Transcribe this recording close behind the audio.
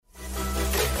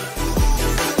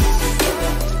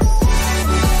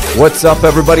What's up,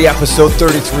 everybody? Episode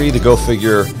 33, the Go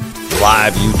Figure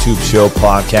live YouTube show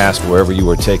podcast, wherever you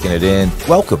are taking it in.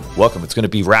 Welcome. It's going to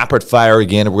be rapid fire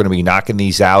again. We're going to be knocking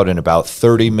these out in about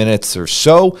 30 minutes or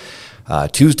so,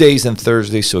 Tuesdays and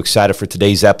Thursdays. So excited for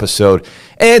today's episode.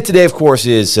 And today, of course,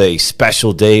 is a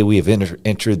special day. We have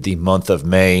entered the month of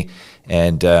May.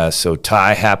 And so,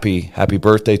 Ty, happy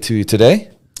birthday to you today.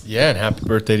 Yeah, and happy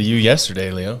birthday to you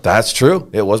yesterday, Leo. That's true.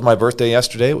 It was my birthday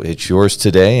yesterday. It's yours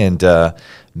today. And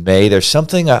May, there's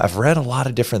something, I've read a lot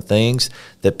of different things,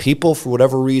 that people, for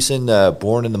whatever reason,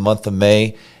 born in the month of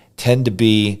May, tend to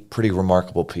be pretty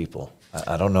remarkable people.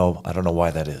 I don't know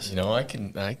why that is. You know,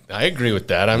 I agree with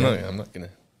that. I'm not going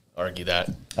to argue that.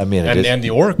 I mean, and the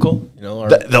Oracle, you know,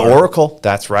 the Oracle.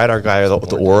 That's right. Our guy,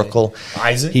 the Oracle,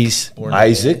 Isaac. He's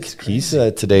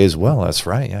today as well. That's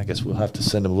right. Yeah, I guess we'll have to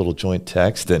send him a little joint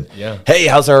text. And hey,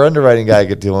 how's our underwriting guy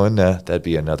doing? That'd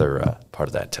be another part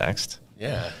of that text.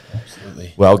 Yeah,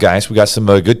 absolutely. Well, guys, we got some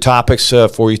good topics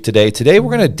for you today. Today, we're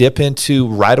going to dip into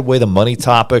right away the money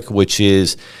topic, which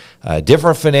is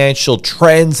different financial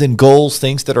trends and goals,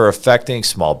 things that are affecting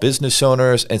small business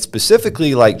owners, and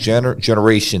specifically like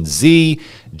Generation Z,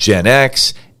 Gen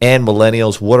X, and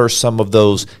Millennials. What are some of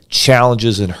those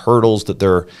challenges and hurdles that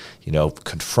they're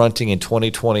confronting in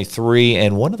 2023?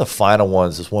 And one of the final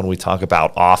ones is one we talk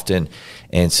about often,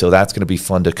 and so that's going to be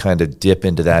fun to kind of dip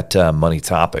into that money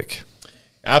topic.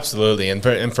 Absolutely. And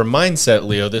for mindset,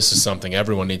 Leo, this is something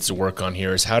everyone needs to work on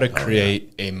here, is how to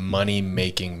create a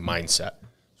money-making mindset.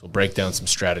 So we'll break down some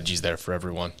strategies there for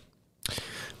everyone.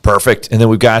 Perfect. And then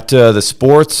we've got the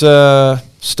sports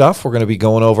stuff we're going to be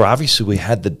going over. Obviously, we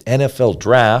had the NFL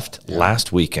draft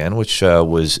last weekend, which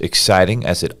was exciting,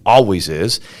 as it always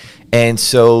is. And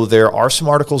so there are some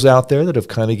articles out there that have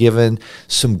kind of given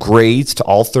some grades to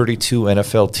all 32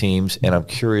 NFL teams, and I'm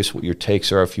curious what your takes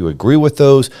are, if you agree with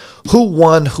those. Who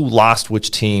won, who lost,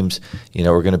 which teams,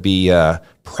 are going to be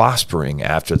prospering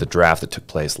after the draft that took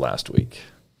place last week.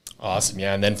 Awesome,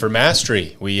 yeah. And then for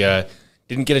Mastery, we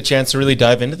didn't get a chance to really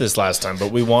dive into this last time,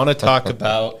 but we want to talk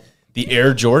about the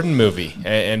Air Jordan movie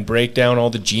and break down all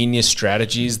the genius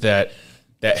strategies that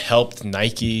helped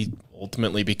Nike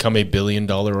ultimately become a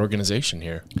billion-dollar organization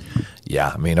here.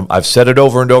 Yeah, I mean, I've said it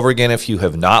over and over again. If you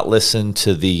have not listened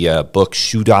to the book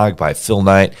Shoe Dog by Phil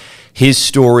Knight, his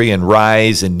story and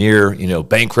rise and near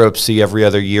bankruptcy every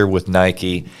other year with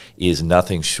Nike is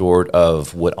nothing short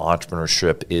of what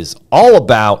entrepreneurship is all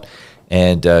about,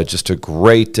 and just a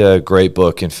great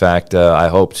book. In fact, I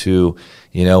hope to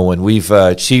when we've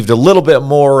achieved a little bit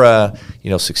more,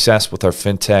 success with our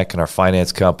fintech and our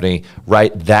finance company,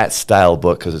 write that style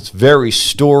book, because it's very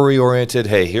story-oriented.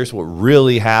 Hey, here's what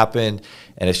really happened,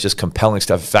 and it's just compelling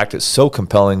stuff. In fact, it's so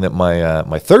compelling that my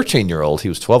 13-year-old, he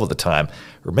was 12 at the time,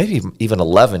 or maybe even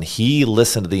 11, he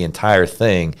listened to the entire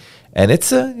thing, and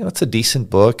it's a decent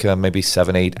book, maybe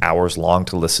 7-8 hours long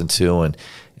to listen to,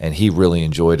 and he really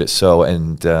enjoyed it. So,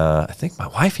 and I think my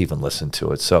wife even listened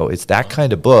to it. So it's that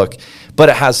kind of book, but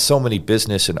it has so many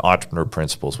business and entrepreneur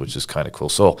principles, which is kind of cool.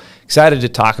 So excited to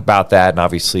talk about that. And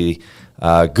obviously,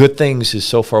 good things is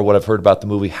so far what I've heard about the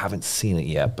movie. Haven't seen it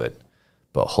yet, but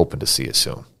hoping to see it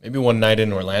soon. Maybe one night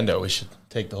in Orlando, we should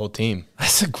take the whole team.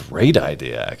 That's a great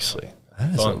idea, actually.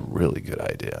 That is a really good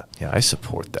idea. Yeah, I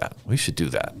support that. We should do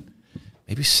that.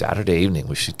 Maybe Saturday evening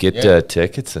we should get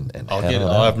tickets and I'll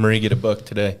have Marie get a book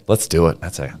today. Let's do it.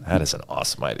 That is an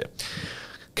awesome idea.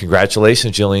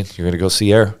 Congratulations, Jillian. You're going to go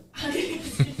see Air.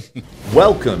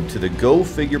 Welcome to the Go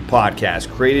Figure podcast,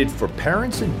 created for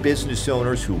parents and business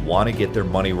owners who want to get their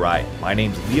money right. My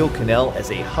name's Leo Cannell.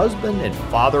 As a husband and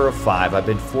father of 5, I've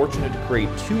been fortunate to create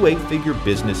 2 8-figure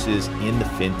businesses in the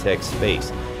fintech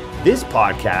space. This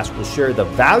podcast will share the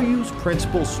values,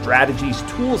 principles, strategies,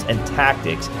 tools, and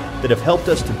tactics that have helped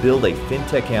us to build a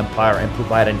fintech empire and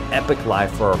provide an epic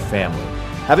life for our family.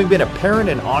 Having been a parent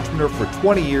and entrepreneur for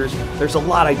 20 years, there's a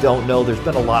lot I don't know. There's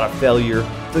been a lot of failure.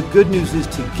 The good news is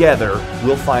together,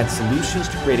 we'll find solutions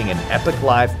to creating an epic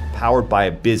life powered by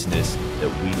a business that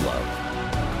we love.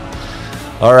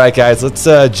 All right, guys, let's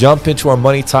jump into our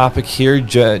money topic here.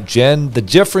 The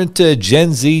different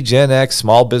Gen Z, Gen X,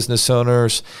 small business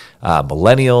owners,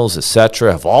 millennials,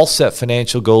 etc., have all set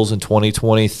financial goals in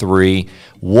 2023.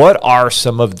 What are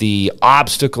some of the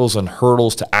obstacles and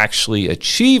hurdles to actually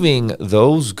achieving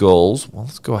those goals? Well,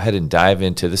 let's go ahead and dive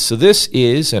into this. So this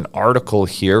is an article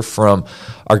here from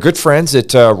our good friends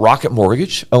at Rocket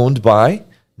Mortgage, owned by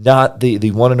not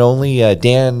the one and only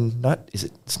Dan.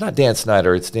 It's not Dan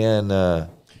Snyder. It's Dan.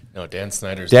 No, Dan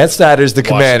Snyder's the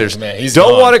Commanders.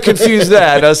 Don't want to confuse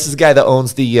that. This is the guy that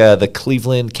owns the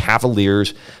Cleveland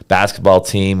Cavaliers basketball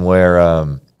team,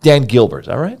 where Dan Gilbert, is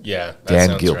that right? Yeah, that Dan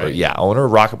sounds Gilbert, right. yeah, owner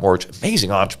of Rocket Mortgage, amazing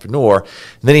entrepreneur.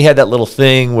 And then he had that little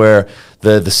thing where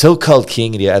the so-called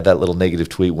king, and he had that little negative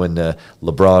tweet when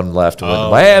LeBron left and went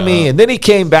to Miami, and then he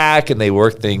came back and they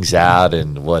worked things out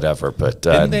and whatever. But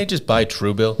didn't they just buy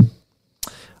Truebill?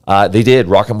 They did.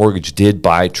 Rocket Mortgage did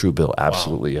buy Truebill.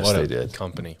 Absolutely, wow, yes, they did.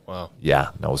 Company, wow. Yeah,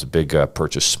 that was a big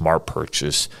purchase, smart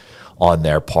purchase on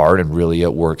their part, and really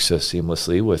it works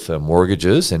seamlessly with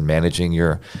mortgages and managing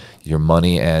your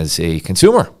money as a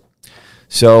consumer.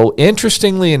 So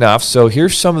interestingly enough, so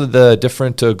here's some of the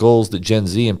different goals that Gen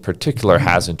Z in particular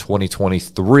has in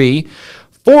 2023.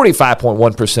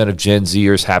 45.1% of Gen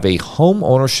Zers have a home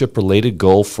ownership related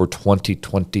goal for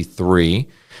 2023.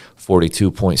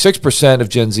 42.6% of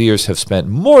Gen Zers have spent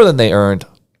more than they earned.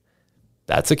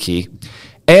 That's a key.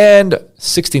 And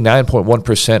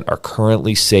 69.1% are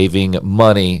currently saving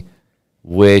money,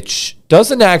 which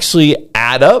doesn't actually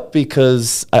add up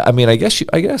because, I guess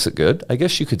it could. I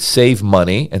guess you could save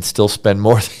money and still spend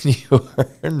more than you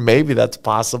earn. Maybe that's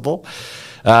possible.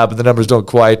 But the numbers don't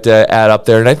quite add up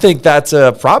there. And I think that's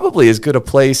probably as good a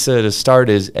place to start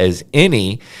as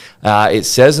any. It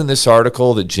says in this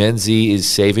article that Gen Z is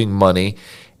saving money.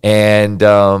 And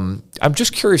I'm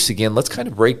just curious again, let's kind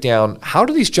of break down, how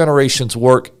do these generations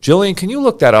work? Jillian, can you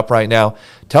look that up right now?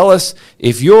 Tell us,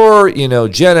 if you're,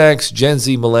 Gen X, Gen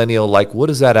Z, Millennial, like what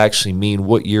does that actually mean?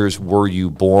 What years were you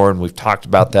born? We've talked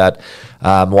about that.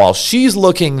 While she's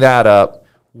looking that up,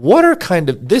 what are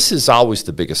this is always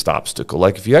the biggest obstacle.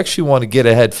 Like if you actually want to get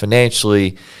ahead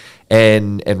financially,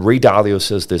 and Ray Dalio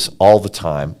says this all the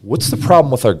time, what's the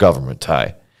problem with our government,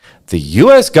 Ty? The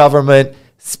U.S. government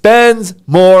spends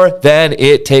more than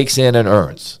it takes in and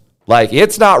earns. Like,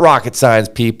 it's not rocket science,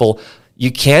 people.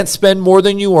 You can't spend more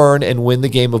than you earn and win the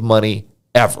game of money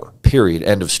ever, period,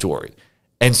 end of story.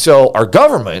 And so our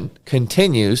government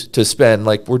continues to spend,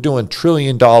 like we're doing $1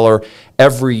 trillion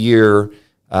every year,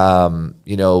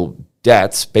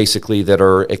 debts basically that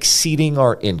are exceeding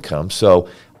our income. So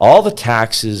all the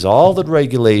taxes, all the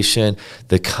regulation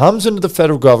that comes into the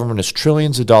federal government is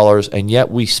trillions of dollars, and yet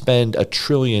we spend $1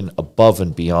 trillion above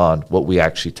and beyond what we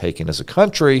actually take in as a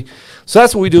country. So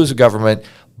that's what we do as a government.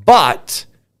 But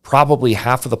probably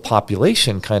half of the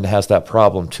population kind of has that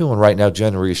problem too. And right now,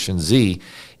 Generation Z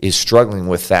is struggling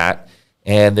with that.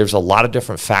 And there's a lot of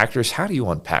different factors. How do you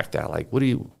unpack that? Like,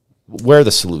 where are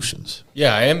the solutions?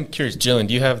 Yeah, I am curious. Jillian,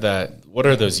 do you have that? What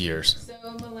are those years? So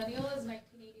millennial is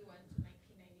 1981 to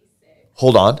 1996.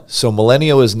 Hold on. So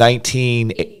millennial is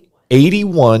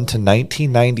 1981 to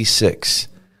 1996.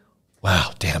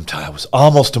 Wow, damn, Ty, I was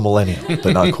almost a millennial,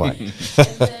 but not quite. And then Gen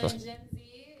Z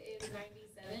is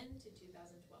 97 to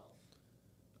 2012.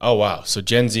 Oh, wow. So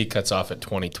Gen Z cuts off at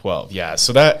 2012. Yeah,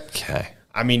 so that... Okay.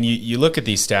 I mean, you look at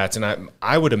these stats, and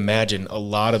I would imagine a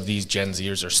lot of these Gen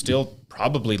Zers are still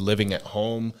probably living at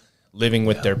home, living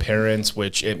with their parents,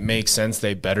 which it makes sense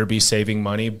they better be saving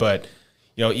money. But,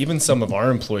 even some of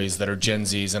our employees that are Gen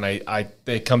Zs, and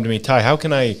they come to me, Ty, how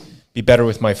can I be better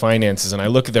with my finances? And I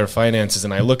look at their finances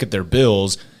and I look at their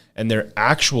bills, and their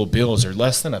actual bills are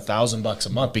less than $1,000 a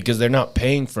month because they're not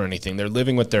paying for anything. They're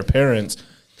living with their parents.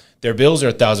 Their bills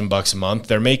are $1,000 a month.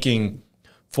 They're making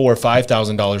 $4,000 or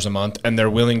 $5,000 a month, and they're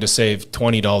willing to save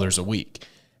 $20 a week.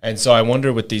 And so I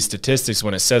wonder with these statistics,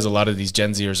 when it says a lot of these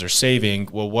Gen Zers are saving,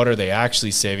 well, what are they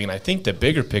actually saving? And I think the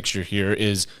bigger picture here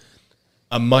is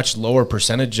a much lower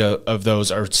percentage of those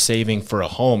are saving for a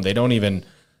home. They're not even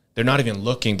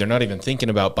looking, they're not even thinking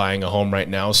about buying a home right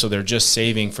now. So they're just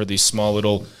saving for these small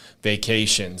little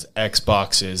vacations,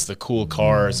 Xboxes, the cool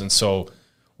cars. And so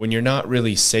when you're not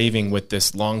really saving with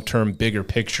this long-term bigger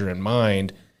picture in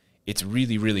mind, it's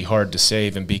really, really hard to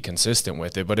save and be consistent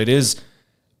with it. But it is,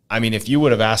 if you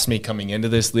would have asked me coming into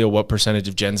this, Leo, what percentage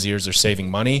of Gen Zers are saving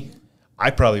money, I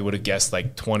probably would have guessed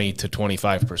like 20 to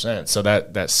 25%. So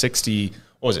that 68,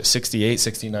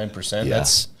 69%, Yeah.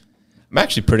 I'm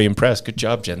actually pretty impressed. Good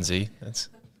job, Gen Z.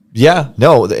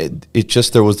 It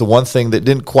just, there was the one thing that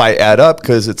didn't quite add up,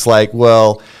 because it's like,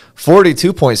 well,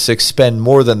 42.6 spend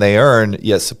more than they earn,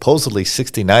 yet supposedly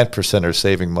 69% are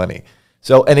saving money.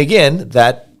 So, and again,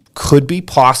 that could be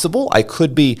possible. I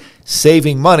could be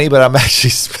saving money, but I'm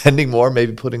actually spending more,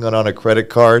 maybe putting it on a credit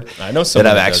card I know than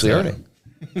I'm that actually does that. earning.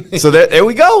 So there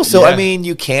we go. So, Yeah.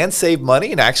 you can save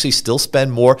money and actually still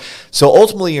spend more. So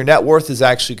ultimately, your net worth is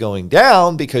actually going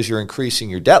down because you're increasing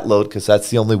your debt load, because that's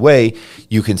the only way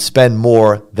you can spend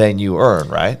more than you earn,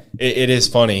 right? It is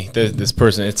funny. This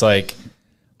person, it's like,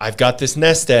 I've got this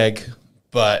nest egg,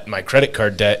 but my credit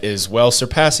card debt is well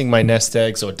surpassing my nest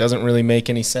egg, so it doesn't really make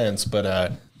any sense.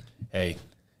 But hey,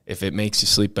 if it makes you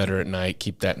sleep better at night,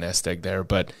 keep that nest egg there.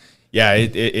 But yeah,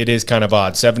 it is kind of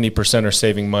odd. 70% are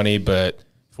saving money, but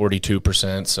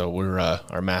 42%. So we're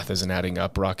our math isn't adding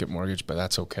up, Rocket Mortgage, but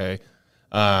that's okay.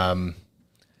 I'm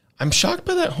shocked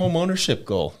by that home ownership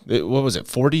goal. What was it,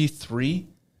 43?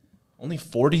 Only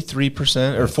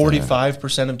 43% or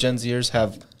 45% of Gen Zers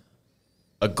have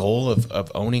a goal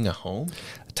of owning a home?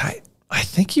 I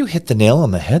think you hit the nail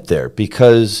on the head there,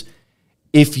 because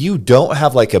if you don't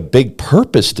have like a big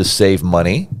purpose to save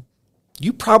money,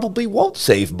 you probably won't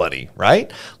save money,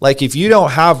 right? Like if you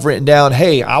don't have written down,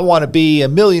 hey, I want to be a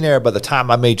millionaire by the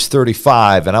time I'm age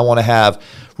 35, and I want to have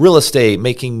real estate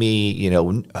making me,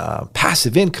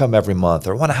 passive income every month,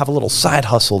 or I want to have a little side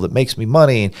hustle that makes me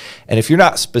money. And if you're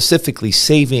not specifically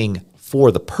saving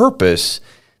for the purpose,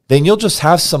 then you'll just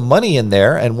have some money in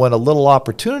there. And when a little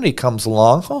opportunity comes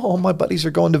along, oh, my buddies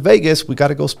are going to Vegas, we got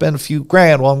to go spend a few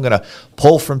grand. Well, I'm going to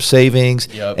pull from savings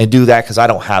and do that because I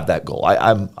don't have that goal.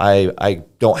 I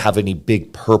don't have any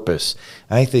big purpose.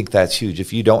 And I think that's huge.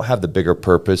 If you don't have the bigger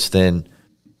purpose, then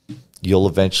you'll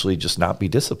eventually just not be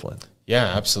disciplined. Yeah,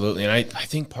 absolutely. And I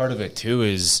think part of it too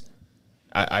is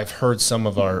I've heard some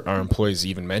of our employees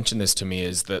even mention this to me,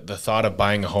 is that the thought of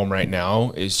buying a home right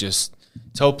now is just,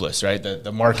 it's hopeless, right?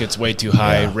 The market's way too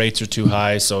high, rates are too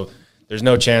high, so there's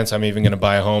no chance I'm even going to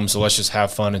buy a home, so let's just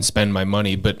have fun and spend my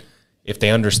money. But if they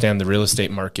understand the real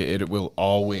estate market, it will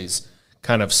always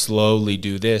kind of slowly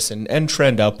do this and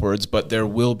trend upwards, but there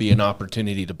will be an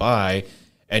opportunity to buy,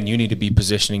 and you need to be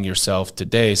positioning yourself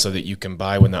today so that you can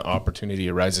buy when that opportunity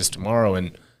arises tomorrow,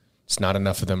 and it's not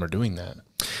enough of them are doing that.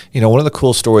 One of the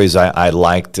cool stories I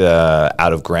liked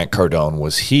out of Grant Cardone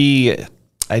was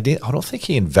I don't think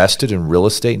he invested in real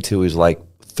estate until he was like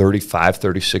 35,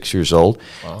 36 years old.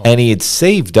 Wow. And he had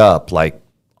saved up like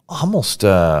almost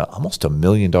 $1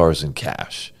 million in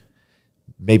cash,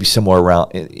 maybe somewhere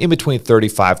around in between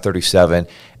 35, 37.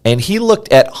 And he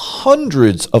looked at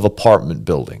hundreds of apartment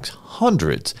buildings,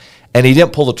 hundreds. And he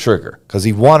didn't pull the trigger because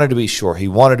he wanted to be sure. He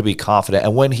wanted to be confident.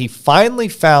 And when he finally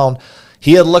found,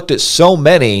 he had looked at so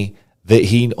many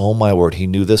that oh my word, he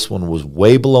knew this one was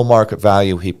way below market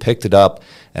value. He picked it up,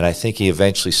 and I think he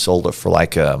eventually sold it for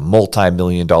like a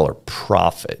multi-million-dollar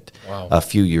profit a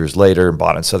few years later, and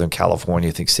bought in Southern California,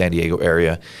 I think San Diego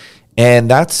area.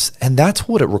 And that's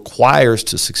what it requires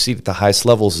to succeed at the highest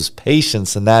levels, is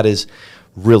patience, and that is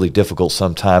really difficult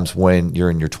sometimes when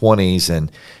you're in your 20s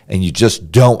and you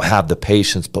just don't have the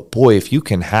patience. But boy, if you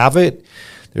can have it,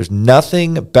 there's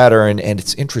nothing better. And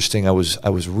it's interesting. I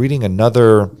was reading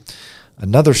another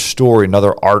story,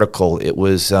 another article. It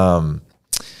was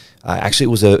actually it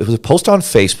was a post on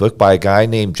Facebook by a guy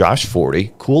named Josh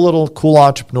Forty. Cool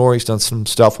entrepreneur. He's done some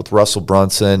stuff with Russell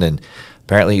Brunson, and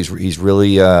apparently he's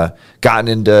really gotten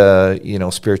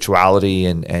into spirituality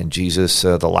and Jesus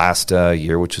the last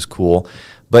year, which is cool.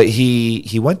 But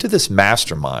he went to this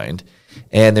mastermind,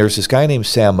 and there's this guy named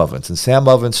Sam Ovens, and Sam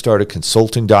Ovens started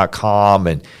consulting.com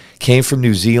and came from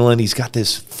New Zealand. He's got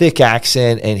this thick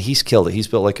accent, and he's killed it. He's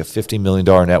built like a $50 million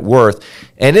net worth.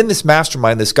 And in this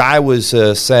mastermind, this guy was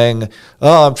saying,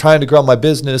 oh, I'm trying to grow my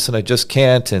business, and I just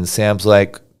can't. And Sam's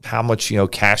like, how much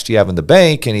cash do you have in the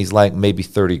bank? And he's like, maybe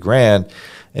 30 grand.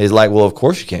 And he's like, well, of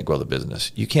course you can't grow the business.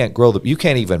 You can't you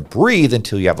can't even breathe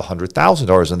until you have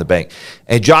 $100,000 in the bank.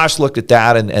 And Josh looked at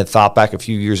that and thought back a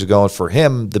few years ago, and for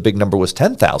him, the big number was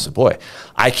 10,000. Boy,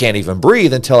 I can't even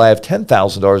breathe until I have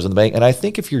 $10,000 in the bank. And I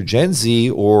think if you're Gen Z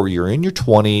or you're in your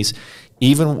 20s,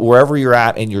 even wherever you're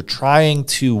at, and you're trying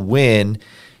to win,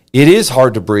 it is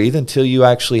hard to breathe until you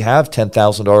actually have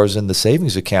 $10,000 in the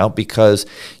savings account, because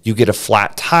you get a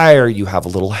flat tire, you have a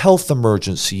little health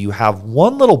emergency, you have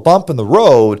one little bump in the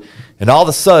road, and all of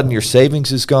a sudden your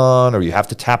savings is gone, or you have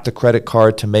to tap the credit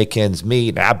card to make ends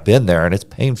meet. And I've been there, and it's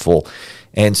painful.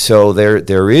 And so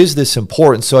there is this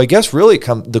importance. So I guess really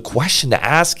the question to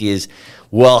ask is,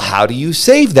 well, how do you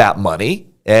save that money?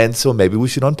 And so maybe we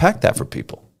should unpack that for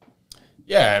people.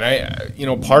 Yeah,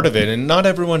 and part of it, and not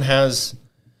everyone has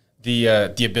the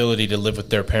ability to live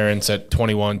with their parents at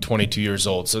 21, 22 years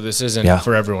old. So this isn't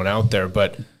for everyone out there.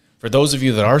 But for those of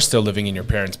you that are still living in your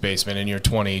parents' basement and you're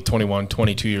 20, 21,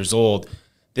 22 years old,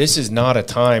 this is not a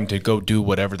time to go do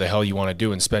whatever the hell you want to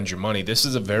do and spend your money. This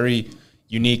is a very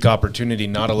unique opportunity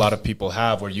not a lot of people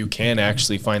have, where you can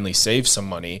actually finally save some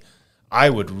money. I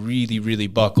would really, really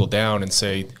buckle down and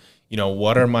say,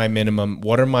 what are my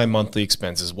monthly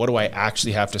expenses? What do I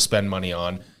actually have to spend money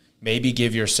on? Maybe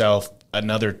give yourself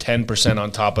another 10%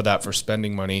 on top of that for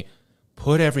spending money.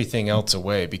 Put everything else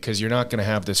away, because you're not going to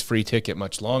have this free ticket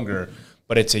much longer,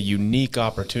 but it's a unique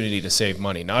opportunity to save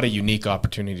money, not a unique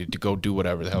opportunity to go do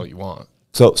whatever the hell you want.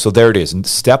 So there it is. And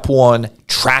step one,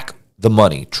 track the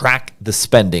money, track the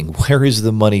spending. Where is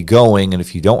the money going? And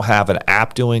if you don't have an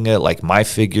app doing it like My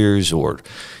Figures or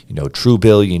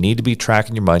Truebill, you need to be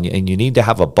tracking your money, and you need to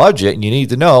have a budget, and you need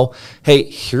to know, hey,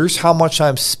 here's how much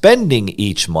I'm spending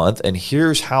each month, and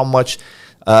here's how much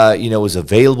is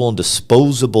available in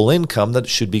disposable income that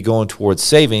should be going towards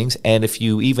savings. And if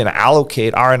you even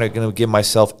allocate, all right, I'm going to give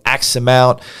myself X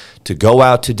amount to go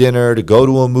out to dinner, to go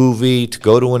to a movie, to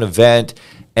go to an event,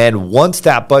 and once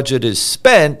that budget is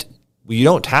spent, you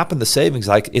don't tap in the savings.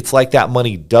 It's like that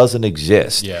money doesn't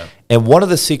exist. Yeah. And one of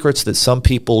the secrets that some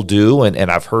people do, and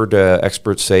I've heard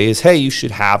experts say, is, hey, you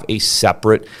should have a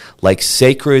separate,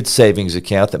 sacred savings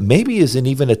account that maybe isn't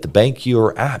even at the bank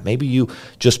you're at. Maybe you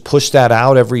just push that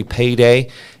out every payday,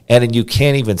 and then you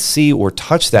can't even see or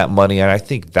touch that money. And I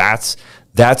think that's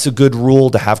a good rule,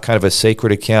 to have kind of a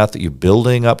sacred account that you're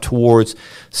building up towards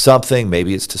something.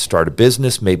 Maybe it's to start a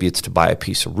business. Maybe it's to buy a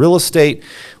piece of real estate.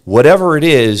 Whatever it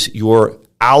is, you're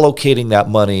allocating that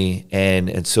money.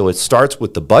 And so it starts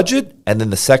with the budget. And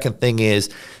then the second thing is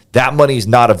that money is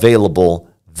not available.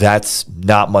 That's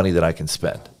not money that I can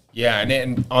spend. Yeah.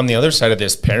 And on the other side of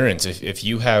this, parents, if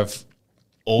you have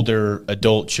older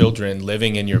adult children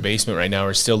living in your basement right now,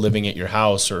 or still living at your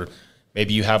house, or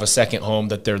maybe you have a second home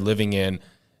that they're living in,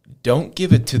 don't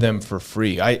give it to them for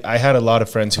free. I had a lot of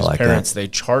friends whose parents, they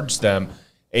charged them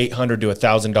 $800 to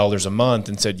 $1,000 a month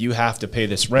and said, you have to pay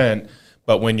this rent,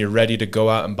 but when you're ready to go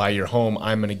out and buy your home,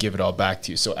 I'm going to give it all back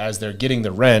to you. So as they're getting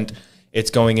the rent,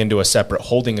 it's going into a separate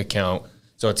holding account.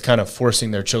 So it's kind of forcing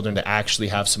their children to actually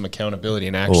have some accountability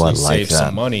and actually save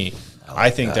some money. I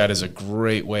think that is a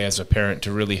great way as a parent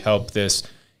to really help this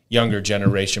younger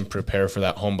generation prepare for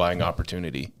that home buying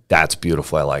opportunity. That's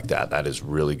beautiful. I like that. That is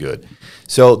really good.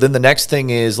 So then the next thing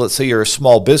is, let's say you're a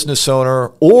small business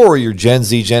owner, or you're Gen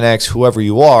Z, Gen X, whoever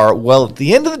you are. Well, at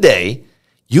the end of the day,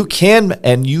 you can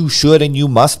and you should and you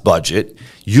must budget.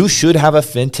 You should have a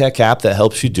fintech app that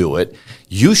helps you do it.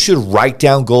 You should write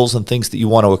down goals and things that you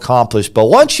want to accomplish. But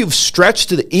once you've stretched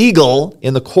the eagle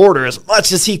in the quarter as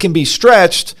much as he can be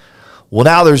stretched, well,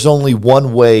 now there's only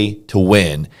one way to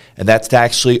win, and that's to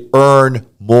actually earn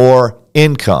more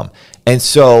income. And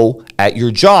so at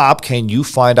your job, can you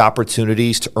find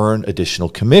opportunities to earn additional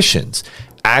commissions?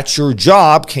 At your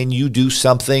job, can you do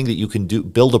something that you can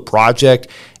build a project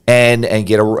and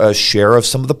get a share of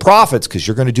some of the profits, because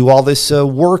you're going to do all this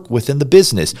work within the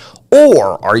business?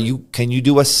 Or can you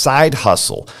do a side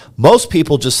hustle? Most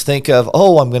people just think of,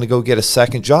 I'm going to go get a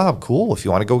second job. Cool. If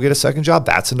you want to go get a second job,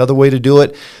 that's another way to do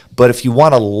it. But if you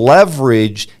want to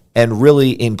leverage and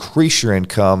really increase your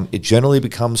income, it generally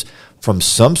becomes from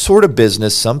some sort of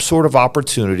business, some sort of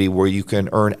opportunity where you can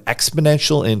earn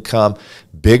exponential income,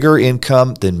 bigger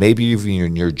income than maybe even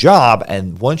in your job.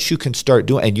 And once you can start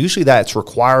doing, and usually that's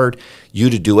required you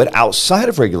to do it outside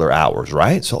of regular hours,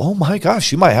 right? So, oh my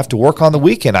gosh, you might have to work on the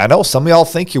weekend. I know some of y'all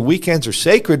think your weekends are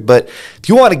sacred, but if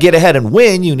you want to get ahead and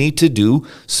win, you need to do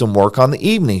some work on the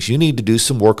evenings. You need to do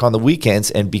some work on the weekends.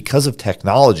 And because of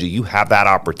technology, you have that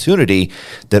opportunity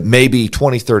that maybe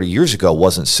 20, 30 years ago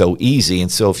wasn't so easy.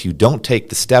 And so if you don't take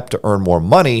the step to earn more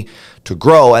money, to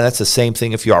grow, and that's the same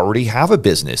thing if you already have a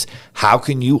business. How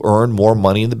can you earn more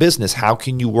money in the business? How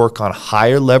can you work on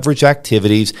higher leverage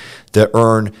activities that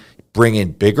bring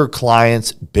in bigger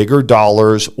clients, bigger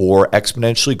dollars, or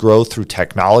exponentially grow through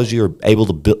technology, or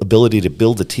ability to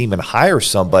build a team and hire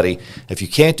somebody? If you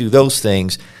can't do those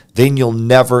things, then you'll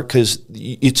never, because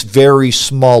it's very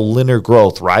small linear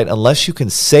growth, right? Unless you can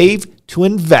save to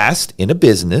invest in a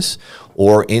business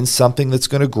or in something that's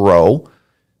going to grow,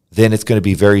 then it's going to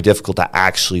be very difficult to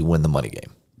actually win the money game.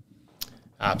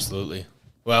 Absolutely.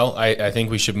 Well, I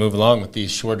think we should move along with these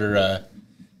shorter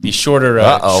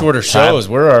shows.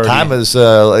 We're already time is.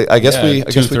 I guess we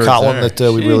caught one that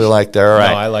we really liked there. All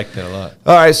right. No, I liked it a lot.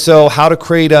 All right. So, how to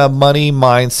create a money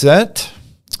mindset?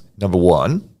 Number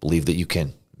one, believe that you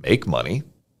can make money.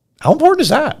 How important is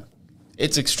that?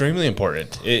 It's extremely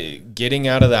important. Getting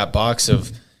out of that box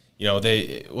of,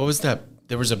 what was that?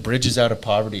 There was a bridges out of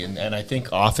poverty, and I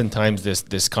think oftentimes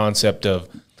this concept of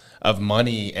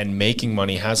money and making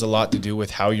money has a lot to do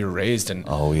with how you're raised. And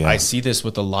I see this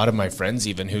with a lot of my friends,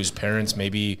 even whose parents,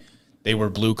 maybe they were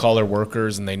blue collar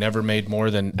workers and they never made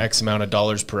more than X amount of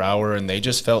dollars per hour, and they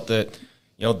just felt that,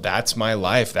 that's my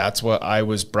life. That's what I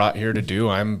was brought here to do.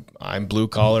 I'm blue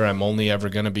collar. I'm only ever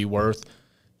going to be worth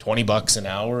 $20 an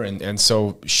hour, and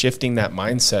so shifting that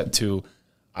mindset to,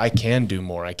 I can do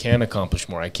more, I can accomplish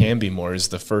more, I can be more, is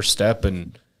the first step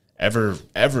in ever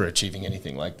achieving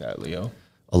anything like that, Leo.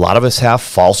 A lot of us have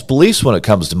false beliefs when it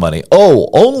comes to money.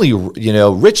 Only,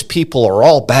 rich people are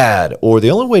all bad, or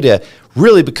the only way to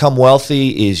really become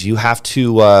wealthy is you have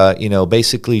to,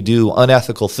 basically do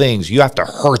unethical things. You have to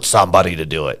hurt somebody to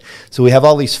do it. So we have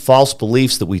all these false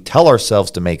beliefs that we tell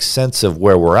ourselves to make sense of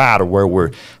where we're at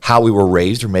or how we were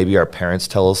raised, or maybe our parents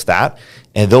tell us that.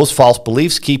 And those false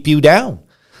beliefs keep you down.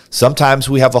 Sometimes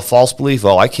we have a false belief,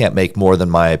 I can't make more than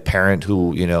my parent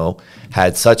who,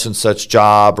 had such and such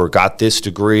job or got this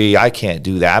degree. I can't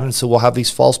do that. And so we'll have these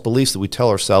false beliefs that we tell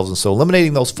ourselves. And so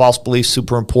eliminating those false beliefs is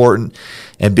super important,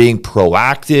 and being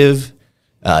proactive,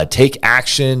 take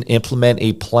action, implement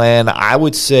a plan. I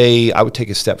would take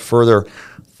a step further.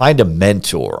 Find a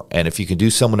mentor. And if you can do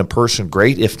someone in person,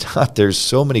 great. If not, there's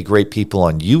so many great people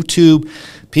on YouTube.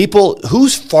 People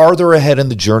who's farther ahead in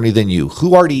the journey than you,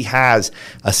 who already has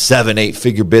a 7-8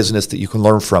 figure business that you can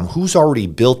learn from, who's already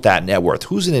built that net worth,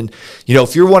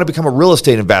 if you want to become a real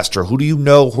estate investor, who do you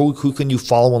know, who can you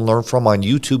follow and learn from on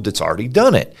YouTube that's already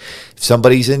done it? If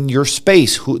somebody's in your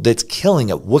space that's killing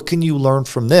it, what can you learn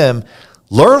from them?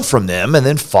 Learn from them and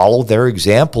then follow their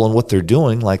example and what they're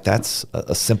doing. Like, that's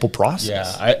a simple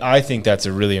process. Yeah, I think that's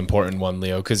a really important one,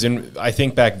 Leo, because I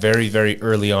think back very, very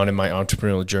early on in my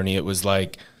entrepreneurial journey, it was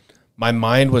like my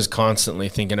mind was constantly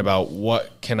thinking about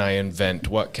what can I invent,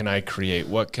 what can I create,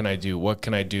 what can I do,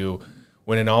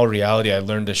 when in all reality I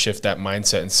learned to shift that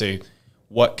mindset and say,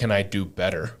 what can I do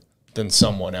better than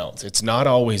someone else? It's not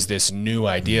always this new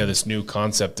idea, this new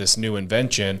concept, this new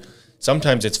invention.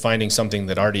 Sometimes it's finding something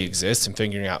that already exists and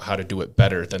figuring out how to do it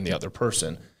better than the other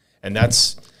person. And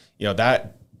that's,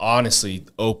 that honestly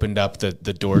opened up the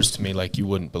doors to me like you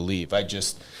wouldn't believe.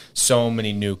 So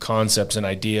many new concepts and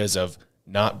ideas of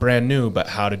not brand new, but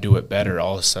how to do it better.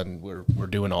 All of a sudden we're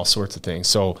doing all sorts of things.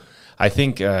 So I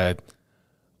think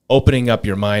opening up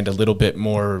your mind a little bit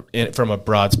more from a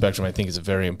broad spectrum, I think is a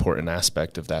very important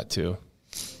aspect of that too.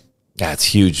 That's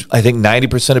huge. I think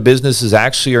 90% of businesses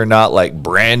actually are not like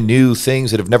brand new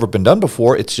things that have never been done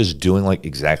before. It's just doing like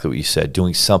exactly what you said,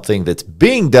 doing something that's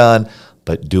being done,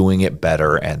 but doing it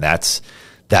better. And that's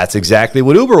exactly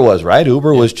what Uber was, right?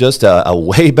 Uber was just a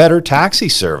way better taxi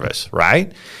service,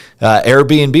 right?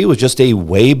 Airbnb was just a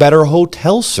way better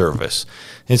hotel service.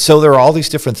 And so there are all these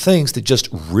different things that just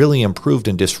really improved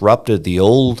and disrupted the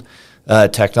old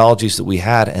technologies that we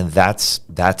had, and that's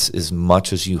as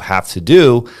much as you have to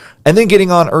do. And then getting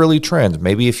on early trends.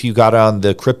 Maybe if you got on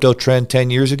the crypto trend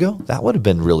 10 years ago, that would have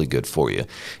been really good for you.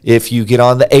 If you get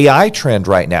on the AI trend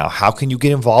right now, how can you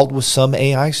get involved with some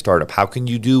AI startup? How can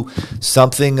you do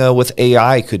something with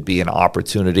AI could be an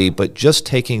opportunity, but just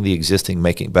taking the existing,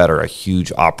 making it better, a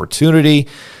huge opportunity.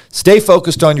 Stay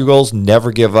focused on your goals,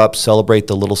 never give up, celebrate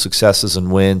the little successes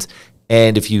and wins.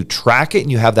 And if you track it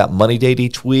and you have that money date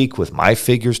each week with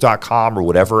myfigures.com or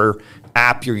whatever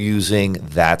app you're using,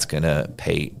 that's going to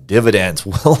pay dividends.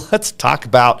 Well, let's talk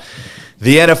about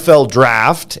the NFL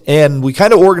draft. And we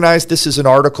kind of organized this as an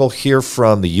article here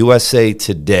from the USA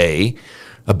Today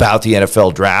about the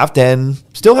NFL draft, and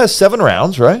still has 7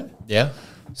 rounds, right? Yeah.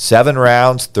 7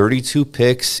 rounds, 32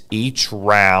 picks each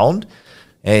round.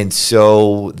 And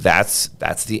so that's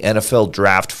the NFL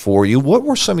draft for you. What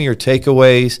were some of your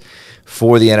takeaways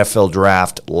for the NFL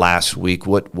draft last week?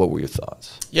 What were your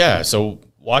thoughts? Yeah, so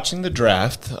watching the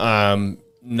draft, I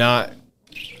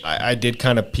did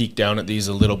kind of peek down at these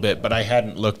a little bit, but I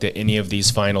hadn't looked at any of these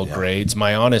final grades.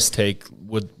 My honest take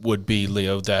would be,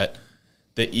 Leo, that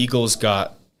the Eagles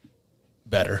got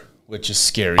better, which is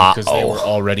scary because they were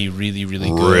already really, really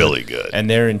good. Really good. And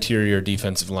their interior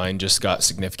defensive line just got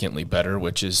significantly better,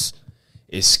 which is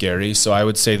scary. So I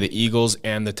would say the Eagles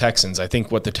and the Texans. I think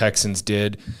what the Texans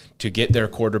did to get their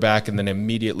quarterback and then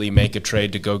immediately make a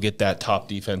trade to go get that top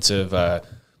defensive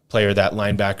player, that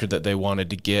linebacker that they wanted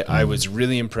to get. I was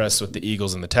really impressed with the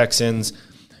Eagles and the Texans.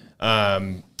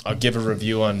 I'll give a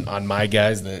review on my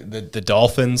guys, the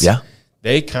Dolphins. Yeah.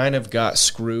 They kind of got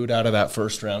screwed out of that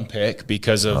first-round pick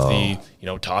because of the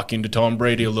talking to Tom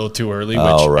Brady a little too early,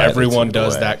 which everyone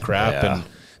does that crap, and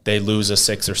they lose a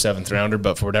 6th or 7th rounder.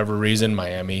 But for whatever reason,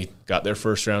 Miami got their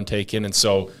first-round taken, and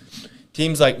so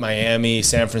teams like Miami,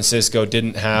 San Francisco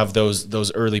didn't have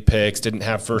those early picks, didn't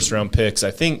have first-round picks.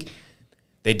 I think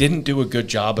they didn't do a good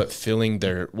job at filling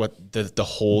the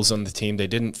holes on the team. They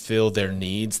didn't fill their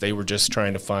needs. They were just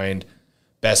trying to find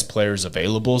best players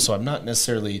available. So I'm not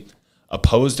necessarily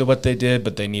opposed to what they did,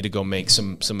 but they need to go make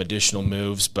some additional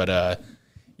moves. But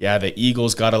the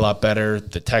Eagles got a lot better.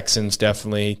 The Texans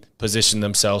definitely positioned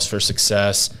themselves for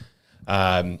success.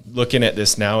 Looking at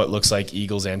this now, it looks like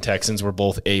Eagles and Texans were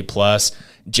both A+.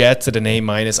 Jets at an A-.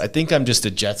 I think I'm just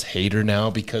a Jets hater now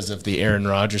because of the Aaron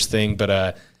Rodgers thing,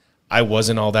 but I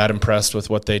wasn't all that impressed with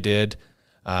what they did.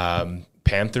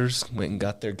 Panthers went and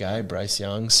got their guy, Bryce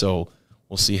Young, so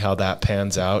we'll see how that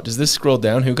pans out. Does this scroll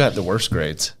down? Who got the worst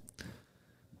grades?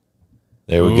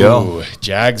 There we go.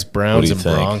 Jags, Browns, and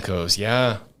think? Broncos.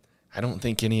 Yeah, I don't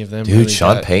think any of them. Dude, really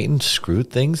Sean Payton screwed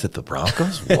things at the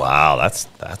Broncos? Wow,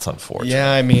 that's unfortunate.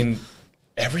 Yeah, I mean,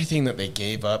 everything that they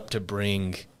gave up to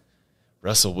bring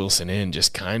Russell Wilson in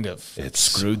just kind of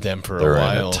screwed them for a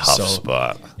while. They're in a tough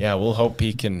spot. Yeah, we'll hope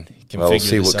he can Well, we'll see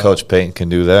figure this what out. Coach Payton can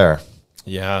do there.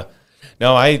 Yeah.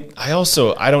 No, I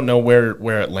don't know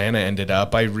where Atlanta ended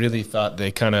up. I really thought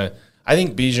I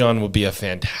think Bijan would be a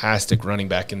fantastic running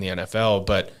back in the NFL,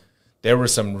 but there were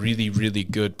some really, really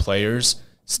good players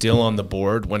still on the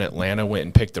board when Atlanta went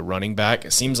and picked the running back.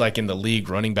 It seems like in the league,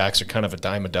 running backs are kind of a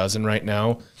dime a dozen right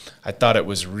now. I thought it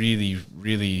was really,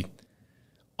 really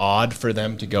odd for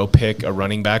them to go pick a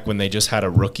running back when they just had a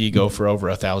rookie go for over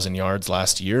 1,000 yards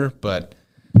last year, but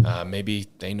maybe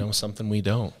they know something we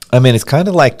don't. I mean, it's kind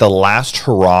of like the last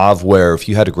hurrah of where if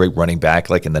you had a great running back,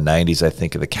 like in the 90s, I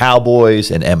think of the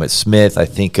Cowboys and Emmitt Smith. I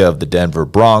think of the Denver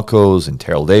Broncos and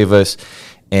Terrell Davis.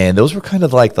 And those were kind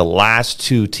of like the last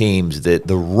two teams that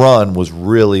the run was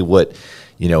really what,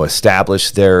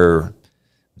 established their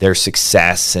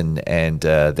success and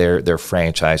their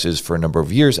franchises for a number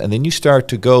of years. And then you start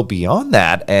to go beyond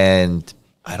that, and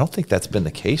I don't think that's been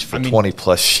the case for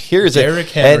 20-plus years. Derrick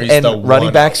Henry's and the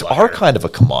running backs outlier. are kind of a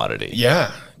commodity.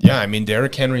 Yeah. I mean,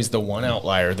 Derrick Henry's the one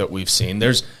outlier that we've seen.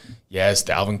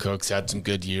 Dalvin Cook's had some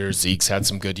good years. Zeke's had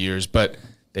some good years, but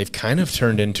they've kind of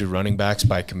turned into running backs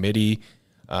by committee.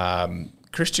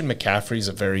 Christian McCaffrey's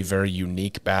a very, very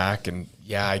unique back, and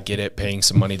I get it, paying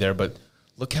some money there, but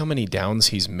look how many downs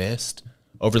he's missed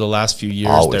over the last few years.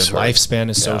 Always Their hurt. lifespan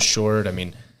is so short. I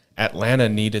mean, Atlanta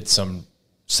needed some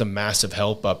massive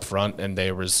help up front, and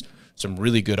there was some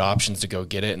really good options to go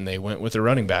get it, and they went with a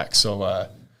running back. So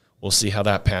we'll see how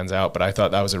that pans out, but I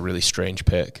thought that was a really strange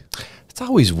pick. It's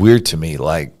always weird to me.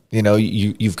 Like,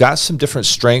 you've got some different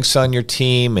strengths on your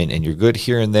team, and you're good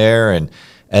here and there, and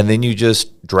then you just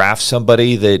draft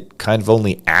somebody that kind of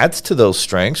only adds to those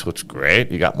strengths, which is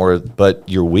great. You got more, but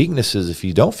your weaknesses, if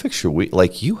you don't fix your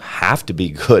you have to be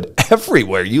good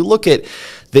everywhere. You look at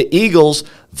the Eagles,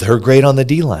 they're great on the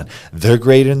D-line. They're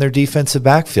great in their defensive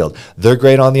backfield. They're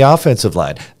great on the offensive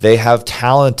line. They have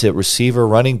talent at receiver,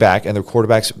 running back, and their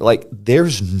quarterbacks. Like,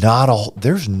 there's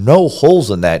no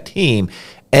holes in that team.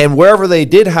 And wherever they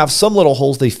did have some little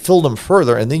holes, they filled them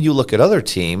further. And then you look at other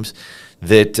teams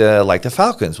that like the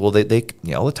Falcons. Well, they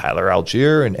the Tyler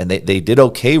Algier, and they did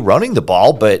okay running the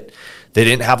ball, but they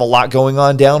didn't have a lot going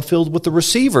on downfield with the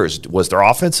receivers. Was their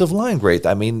offensive line great?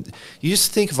 I mean, you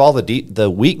just think of all the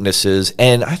weaknesses,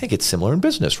 and I think it's similar in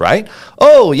business, right?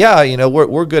 Oh, yeah,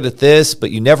 we're good at this,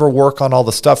 but you never work on all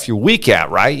the stuff you're weak at,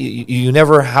 right? You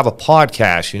never have a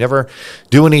podcast. You never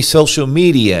do any social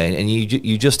media, and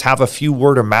you just have a few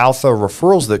word of mouth or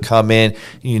referrals that come in.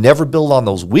 And you never build on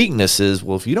those weaknesses.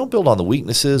 Well, if you don't build on the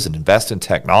weaknesses and invest in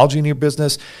technology in your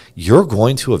business, you're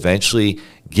going to eventually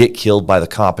get killed by the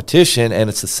competition. And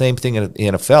it's the same thing in the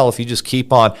NFL. If you just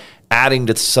keep on adding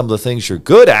to some of the things you're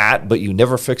good at, but you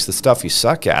never fix the stuff you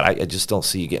suck at, I just don't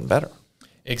see you getting better.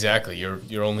 Exactly.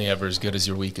 You're only ever as good as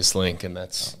your weakest link, and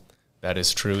that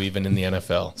is true even in the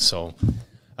NFL. So,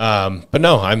 but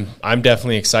no, I'm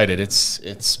definitely excited.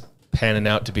 It's panning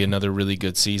out to be another really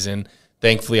good season.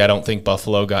 Thankfully, I don't think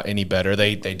Buffalo got any better.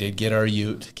 They did get our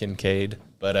Ute, Kincaid,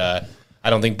 but I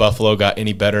don't think Buffalo got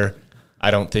any better. I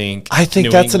think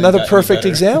New that's England another perfect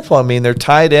example. I mean, their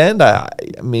tight end,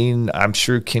 I'm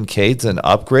sure Kincaid's an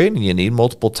upgrade, and you need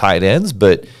multiple tight ends,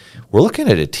 but we're looking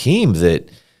at a team that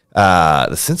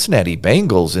the Cincinnati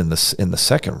Bengals in the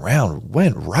second round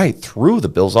went right through the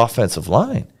Bills' offensive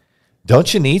line.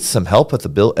 Don't you need some help at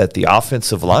the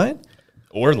offensive line?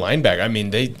 Or linebacker. I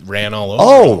mean, they ran all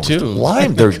over them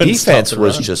too. Their defense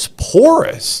was just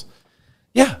porous.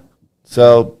 Yeah.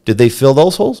 So did they fill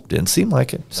those holes? Didn't seem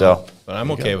like it. So, but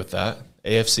I'm okay with that.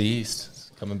 AFC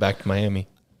East coming back to Miami.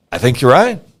 I think you're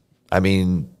right. I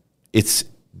mean, it's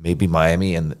maybe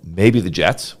Miami and maybe the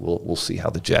Jets. We'll see how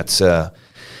the Jets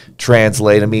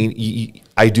translate. I mean,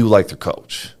 I do like their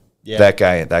coach. Yeah.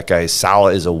 That guy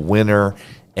Saleh is a winner,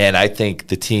 and I think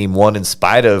the team won in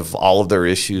spite of all of their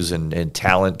issues and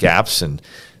talent gaps and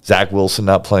Zach Wilson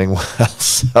not playing well.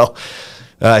 So.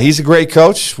 He's a great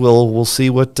coach. We'll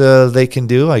see what they can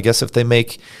do. I guess if they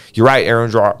you're right, Aaron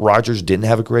Rodgers didn't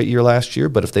have a great year last year,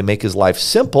 but if they make his life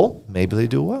simple, maybe they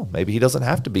do well. Maybe he doesn't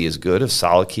have to be as good if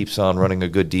Saleh keeps on running a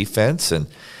good defense and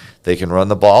they can run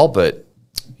the ball, but,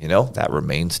 that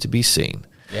remains to be seen.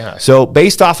 Yeah. So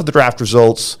based off of the draft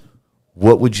results,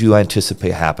 what would you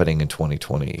anticipate happening in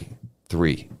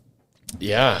 2023?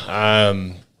 Yeah.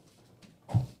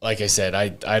 like I said,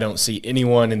 I don't see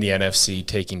anyone in the NFC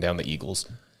taking down the Eagles.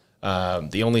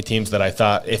 The only teams that I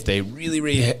thought if they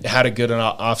really had a good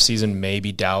offseason,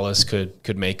 maybe Dallas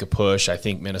could make a push. I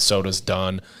think Minnesota's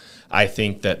done. I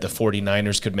think that the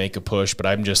 49ers could make a push, but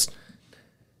I'm just,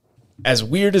 as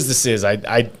weird as this is,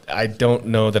 I don't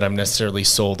know that I'm necessarily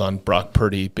sold on Brock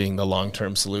Purdy being the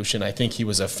long-term solution. I think he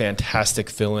was a fantastic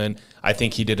fill-in. I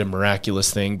think he did a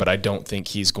miraculous thing, but I don't think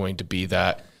he's going to be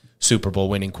that Super Bowl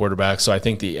winning quarterback. So I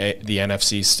think the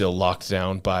NFC is still locked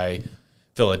down by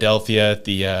Philadelphia.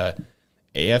 The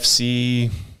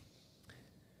AFC,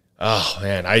 oh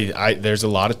man, I there's a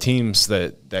lot of teams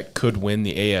that could win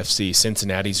the AFC.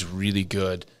 Cincinnati's really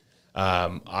good.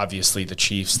 Obviously, the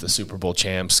Chiefs, the Super Bowl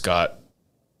champs, got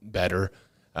better.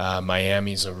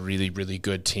 Miami's a really, really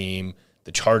good team.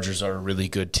 The Chargers are a really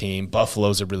good team.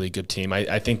 Buffalo's a really good team.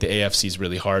 I think the AFC is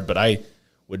really hard, but I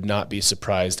would not be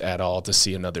surprised at all to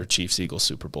see another Chiefs-Eagles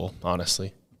Super Bowl,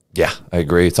 honestly. Yeah, I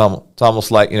agree. It's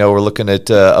almost like, we're looking at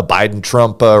a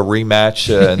Biden-Trump rematch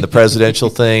in the presidential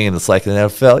thing, and it's like in the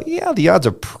NFL, yeah, the odds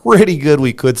are pretty good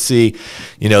we could see,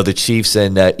 the Chiefs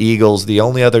and Eagles. The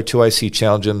only other two I see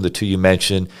challenging, the two you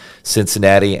mentioned,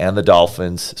 Cincinnati and the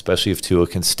Dolphins, especially if Tua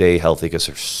can stay healthy because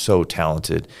they're so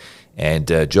talented. And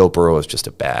Joe Burrow is just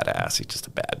a badass. He's just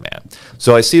a bad man.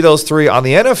 So I see those three. On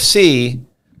the NFC,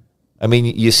 I mean,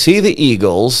 you see the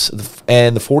Eagles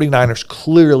and the 49ers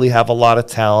clearly have a lot of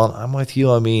talent. I'm with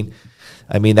you. I mean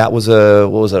that was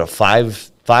a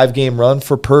five-game run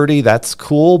for Purdy. That's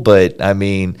cool, but I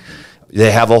mean,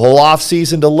 they have a whole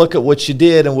offseason to look at what you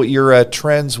did and what your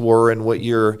trends were and what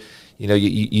you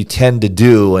tend to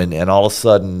do, and all of a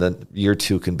sudden the year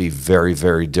two can be very,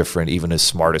 very different, even as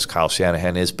smart as Kyle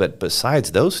Shanahan is. But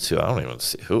besides those two, I don't even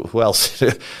see who else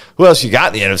who else you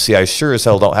got in the NFC. I sure as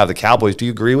hell don't have the Cowboys. Do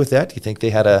you agree with that? Do you think they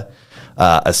had a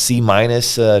C-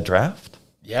 draft?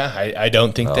 Yeah, I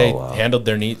don't think they handled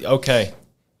their need. Okay.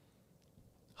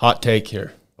 Hot take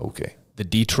here. Okay. The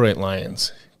Detroit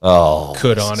Lions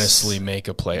could honestly make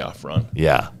a playoff run.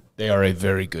 Yeah. They are a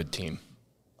very good team.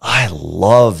 I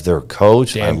love their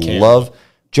coach. Dan Campbell. Love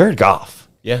Jared Goff.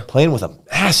 Yeah. Playing with a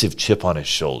massive chip on his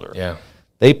shoulder. Yeah.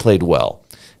 They played well.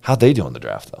 How'd they do in the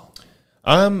draft,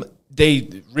 though?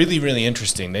 They really, really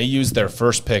interesting. They used their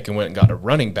first pick and went and got a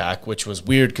running back, which was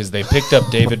weird because they picked up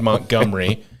David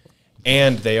Montgomery,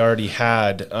 and they already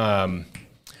had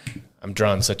I'm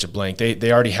drawing such a blank.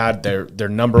 They already had their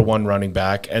number one running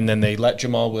back, and then they let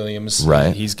Jamal Williams.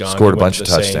 Right. He's gone. Scored a He went bunch to of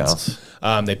the touchdowns.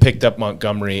 Saints. They picked up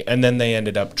Montgomery, and then they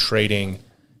ended up trading.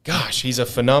 Gosh, he's a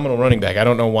phenomenal running back. I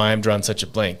don't know why I'm drawing such a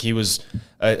blank. He was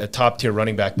a top-tier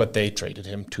running back, but they traded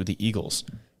him to the Eagles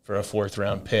for a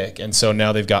fourth-round pick. And so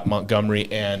now they've got Montgomery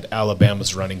and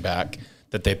Alabama's running back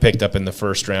that they picked up in the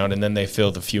first round, and then they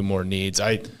filled a few more needs.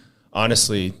 I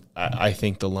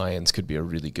think the Lions could be a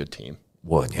really good team.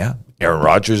 Well, yeah. Aaron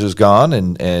Rodgers is gone,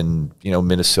 and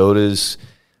Minnesota's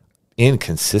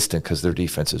inconsistent because their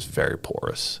defense is very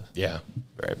porous. Yeah.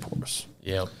 Very porous.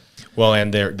 Yeah. Well,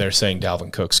 and they're saying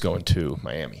Dalvin Cook's going to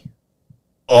Miami.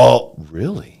 Oh,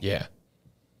 really? Yeah.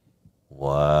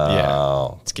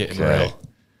 Wow. Yeah. It's getting real.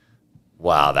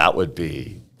 Wow, that would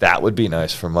be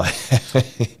nice for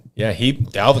Miami. Yeah,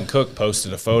 Dalvin Cook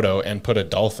posted a photo and put a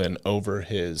dolphin over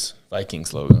his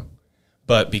Vikings logo.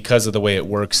 But because of the way it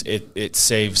works, it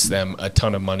saves them a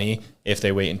ton of money if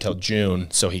they wait until June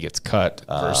so he gets cut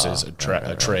versus a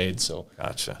trade. So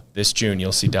gotcha. This June,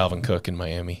 you'll see Dalvin Cook in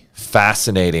Miami.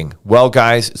 Fascinating. Well,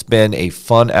 guys, it's been a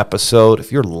fun episode.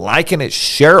 If you're liking it,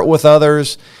 share it with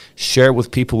others. Share it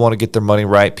with people who want to get their money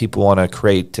right. People want to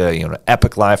create an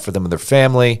epic life for them and their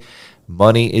family.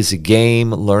 Money is a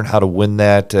game. Learn how to win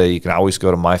that. You can always go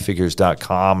to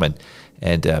myfigures.com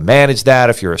and manage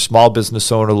that. If you're a small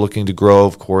business owner looking to grow,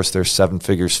 of course, there's 7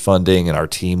 Figures funding, and our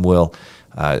team will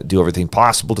do everything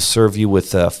possible to serve you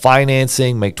with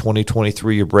financing, make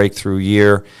 2023 your breakthrough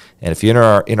year. And if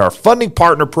you're in our funding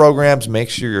partner programs, make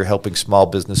sure you're helping small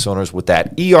business owners with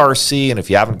that ERC. And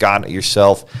if you haven't gotten it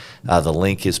yourself, the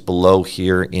link is below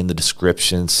here in the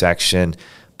description section.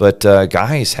 But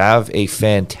guys, have a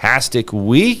fantastic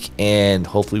week, and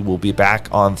hopefully we'll be back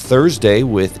on Thursday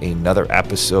with another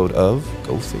episode of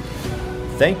Go Figure.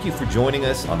 Thank you for joining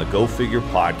us on the Go Figure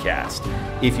podcast.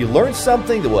 If you learned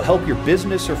something that will help your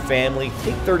business or family,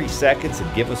 take 30 seconds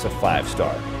and give us a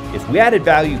 5-star. If we added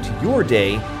value to your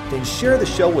day, then share the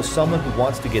show with someone who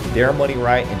wants to get their money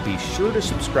right, and be sure to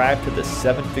subscribe to the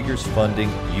 7 Figures Funding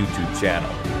YouTube channel.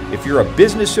 If you're a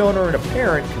business owner and a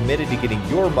parent committed to getting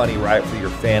your money right for your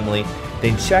family,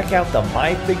 then check out the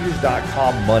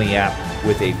myfigures.com money app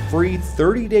with a free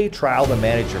 30-day trial to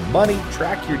manage your money,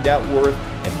 track your net worth,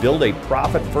 and build a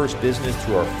profit-first business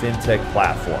through our fintech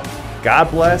platform.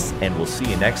 God bless, and we'll see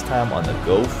you next time on the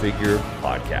Go Figure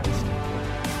podcast.